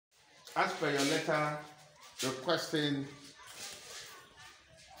as per your letter requesting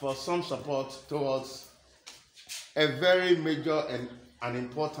for some support towards a very major and an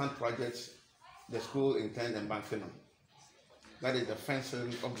important project the school intends embarking on. That is the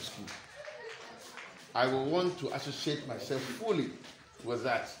fencing of the school. I will want to associate myself fully with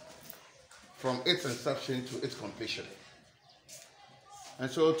that from its inception to its completion. And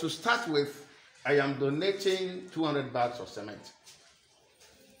so to start with, I am donating 200 bags of cement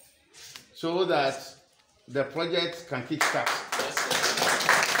so that the project can kickstart.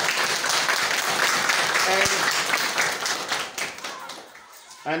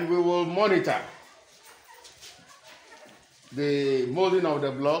 And we will monitor the molding of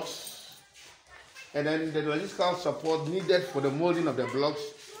the blocks, and then the logistical support needed for the molding of the blocks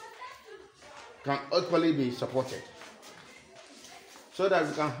can equally be supported, so that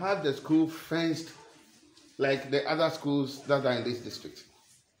we can have the school fenced like the other schools that are in this district.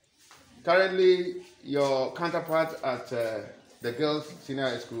 Currently, your counterpart at the girls' senior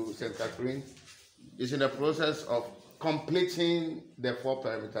high school, St. Catherine, is in the process of completing the 4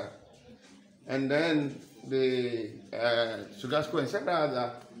 perimeter, and then the Sugar School and several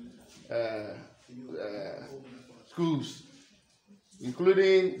other schools,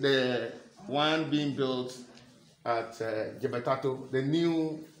 including the one being built at Jebetato, the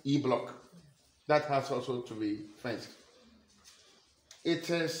new E block, that has also to be fenced. It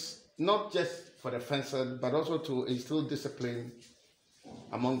is not just for the fencing, but also to instill discipline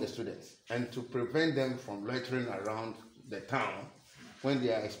among the students and to prevent them from loitering around the town when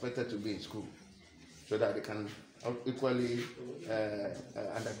they are expected to be in school, so that they can equally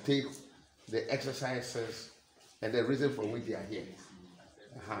undertake the exercises and the reason for which they are here.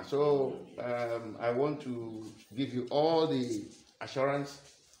 So I want to give you all the assurance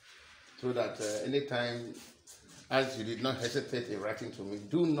so that anytime, as you did not hesitate in writing to me,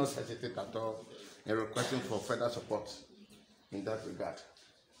 do not hesitate at all in requesting for further support in that regard,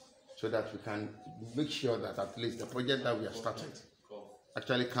 so that we can make sure that at least the project that we have started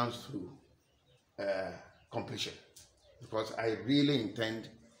actually comes to completion, because I really intend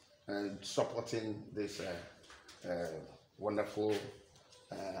supporting this wonderful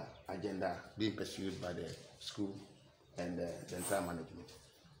agenda being pursued by the school and the entire management.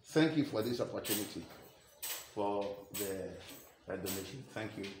 Thank you for this opportunity, for the donation.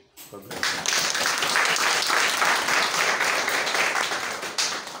 Thank you. God bless you.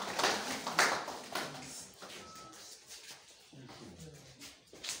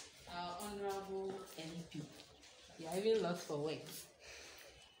 MP, you are even lost for words,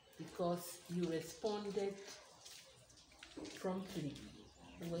 because you responded promptly.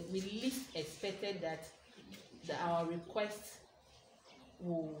 We least expected that our request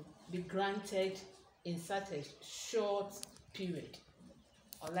will be granted in such a short period.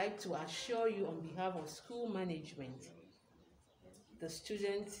 I'd like to assure you on behalf of school management, the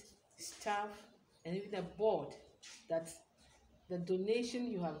students, staff, and even the board, that the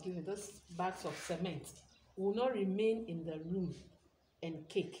donation you have given, those bags of cement, will not remain in the room and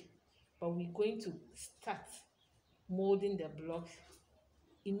cake, but we're going to start molding the blocks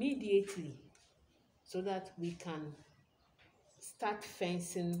immediately so that we can start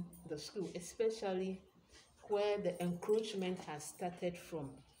fencing the school, especially where the encroachment has started from.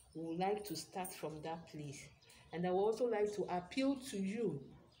 We would like to start from that place. And I would also like to appeal to you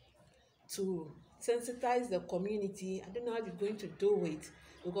to sensitize the community. I don't know how you're going to do it,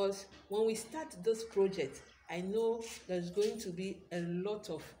 because when we start this project, I know there's going to be a lot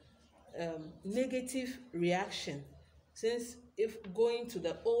of negative reaction, since if going to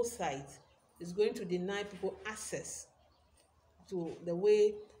the old site is going to deny people access to the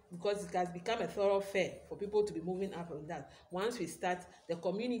way, because it has become a thoroughfare for people to be moving up and down. Once we start, the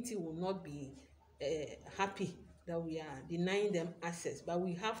community will not be happy that we are denying them access, but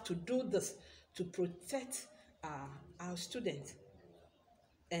we have to do this to protect our students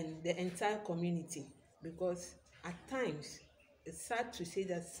and the entire community, because at times it's sad to say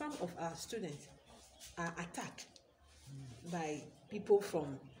that some of our students are attacked by people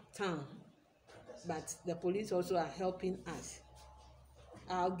from town, but the police also are helping us.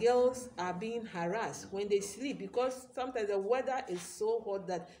 Our girls are being harassed when they sleep, because sometimes the weather is so hot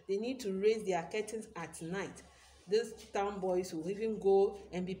that they need to raise their curtains at night. These town boys will even go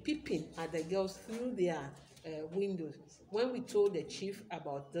and be peeping at the girls through their windows. When we told the chief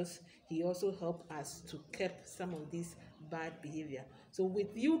about this, he also helped us to curb some of this bad behavior. So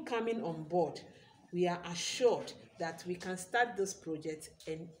with you coming on board, we are assured that we can start this project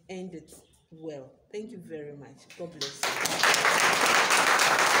and end it well. Thank you very much. God bless you.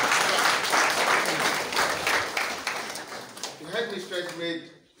 The headmistress made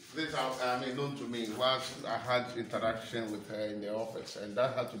this known to me whilst I had interaction with her in the office, and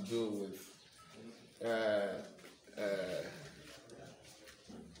that had to do with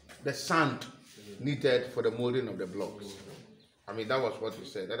the sand needed for the molding of the blocks. I mean, that was what you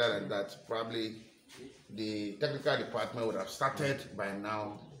said. Other than that, probably the technical department would have started by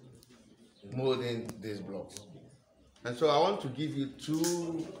now molding these blocks. And so I want to give you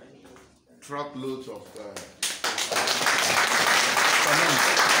 2 truckloads of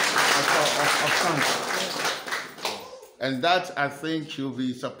sand. And that, I think, should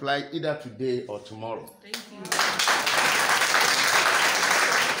be supplied either today or tomorrow. Thank you.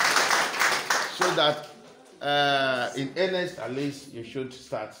 So that in earnest, at least, you should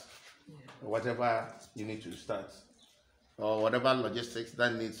start whatever you need to start, or whatever logistics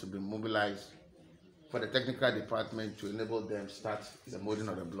that needs to be mobilized for the technical department to enable them start the molding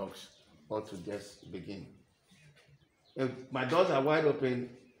of the blocks or to just begin. If my doors are wide open,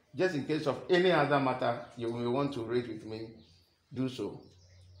 just in case of any other matter you may want to raise with me, do so.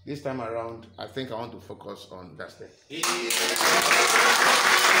 This time around, I think I want to focus on that step. Thank you,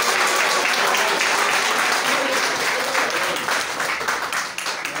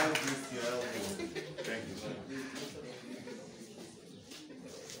 sir.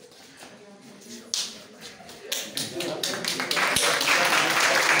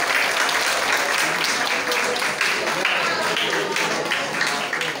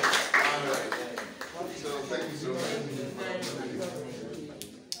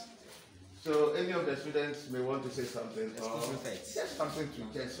 So any of the students may want to say something or just something to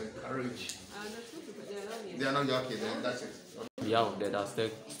just encourage. They are not your kids, then that's it. On behalf of the Dabala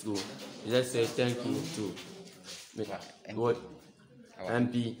school, we just say thank you to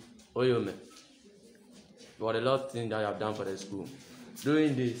MP Woyome for the lot of things that you have done for the school.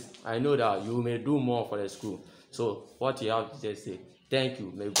 Doing this, I know that you may do more for the school. So what you have to just say, thank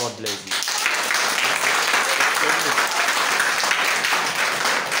you, may God bless you.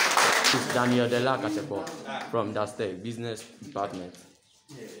 It's Daniel Dela Kachepo from Dabala Business Department.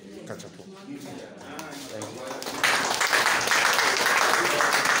 Kachepo. Thank you.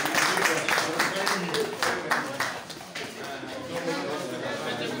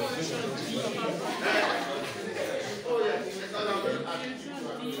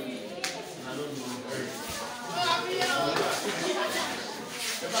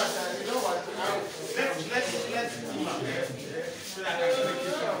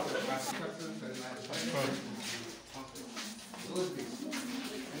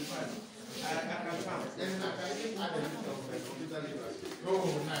 Oh,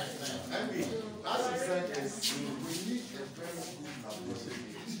 nice. And as you said, we need a very good publicity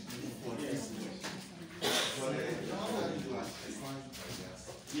for this.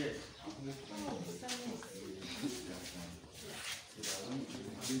 Yes. No.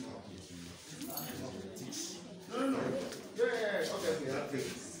 Yeah. Okay.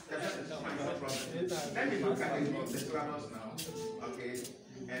 Let me look at the syllabus now. Okay.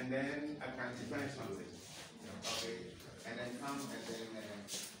 And then I can define something. Okay. And then come and then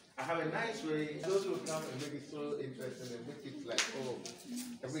I have a nice way. Those who come and make it so interesting and make it like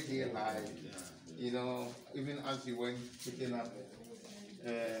everyday life. You know, even as you went picking up,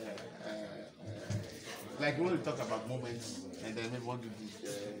 like when we talk about moments, and then maybe want to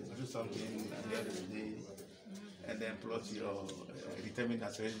do something at the end of the day, and then plot your determined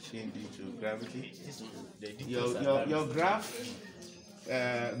acceleration due to gravity. Your graph,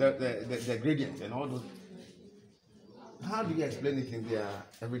 the gradient and all those. How do you explain it in their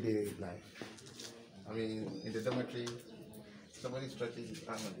everyday life? I mean, in the dormitory, somebody stretches his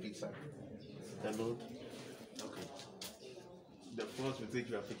arm and picks up the load. Okay. The force with which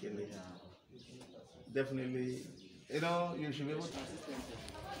you are picking it. Definitely, you know, you should be able to.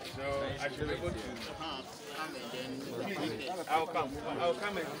 So I should be able to come and then. I'll come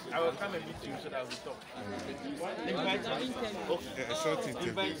and meet you so that we talk. Invite me. Okay. Short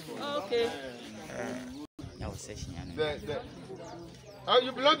interview. Okay. Oh,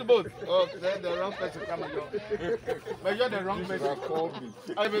 you belong to both. Oh, then the wrong person coming here. But you're the wrong person.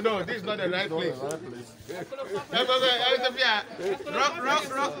 I mean, no, this is not the right place.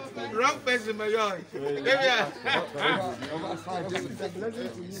 Wrong person, my young. Give me a.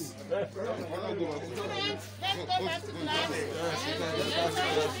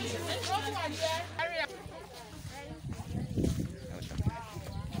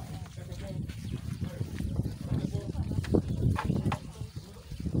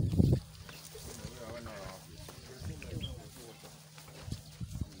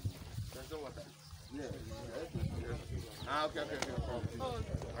 Okay.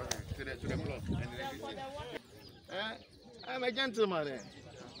 To the block. I'm a gentleman.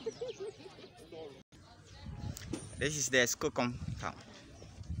 This is the school compound.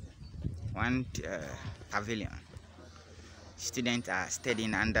 One pavilion. Students are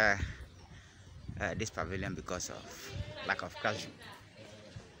studying under this pavilion because of lack of classroom.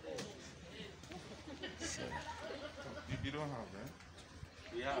 So, You don't have, right?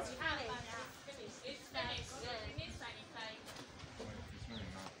 We have.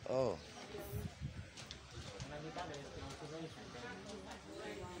 oh.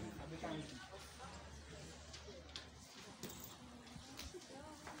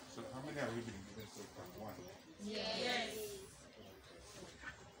 So how many have you been given so far? One. Yes.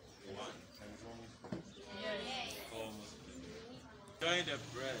 One. And it's almost Join the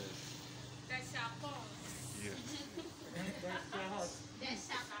press. yes.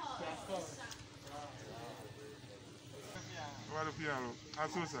 What if you are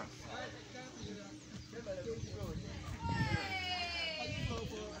Asusa?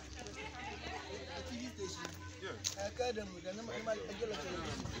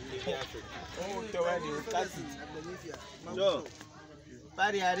 So,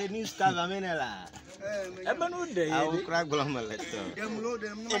 pari ada news cover mana lah? Apa nude? Aku kerak belum melihat.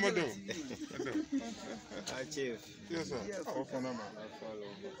 Yes, sir. Oh, for number.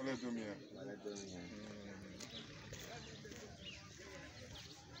 Follow me.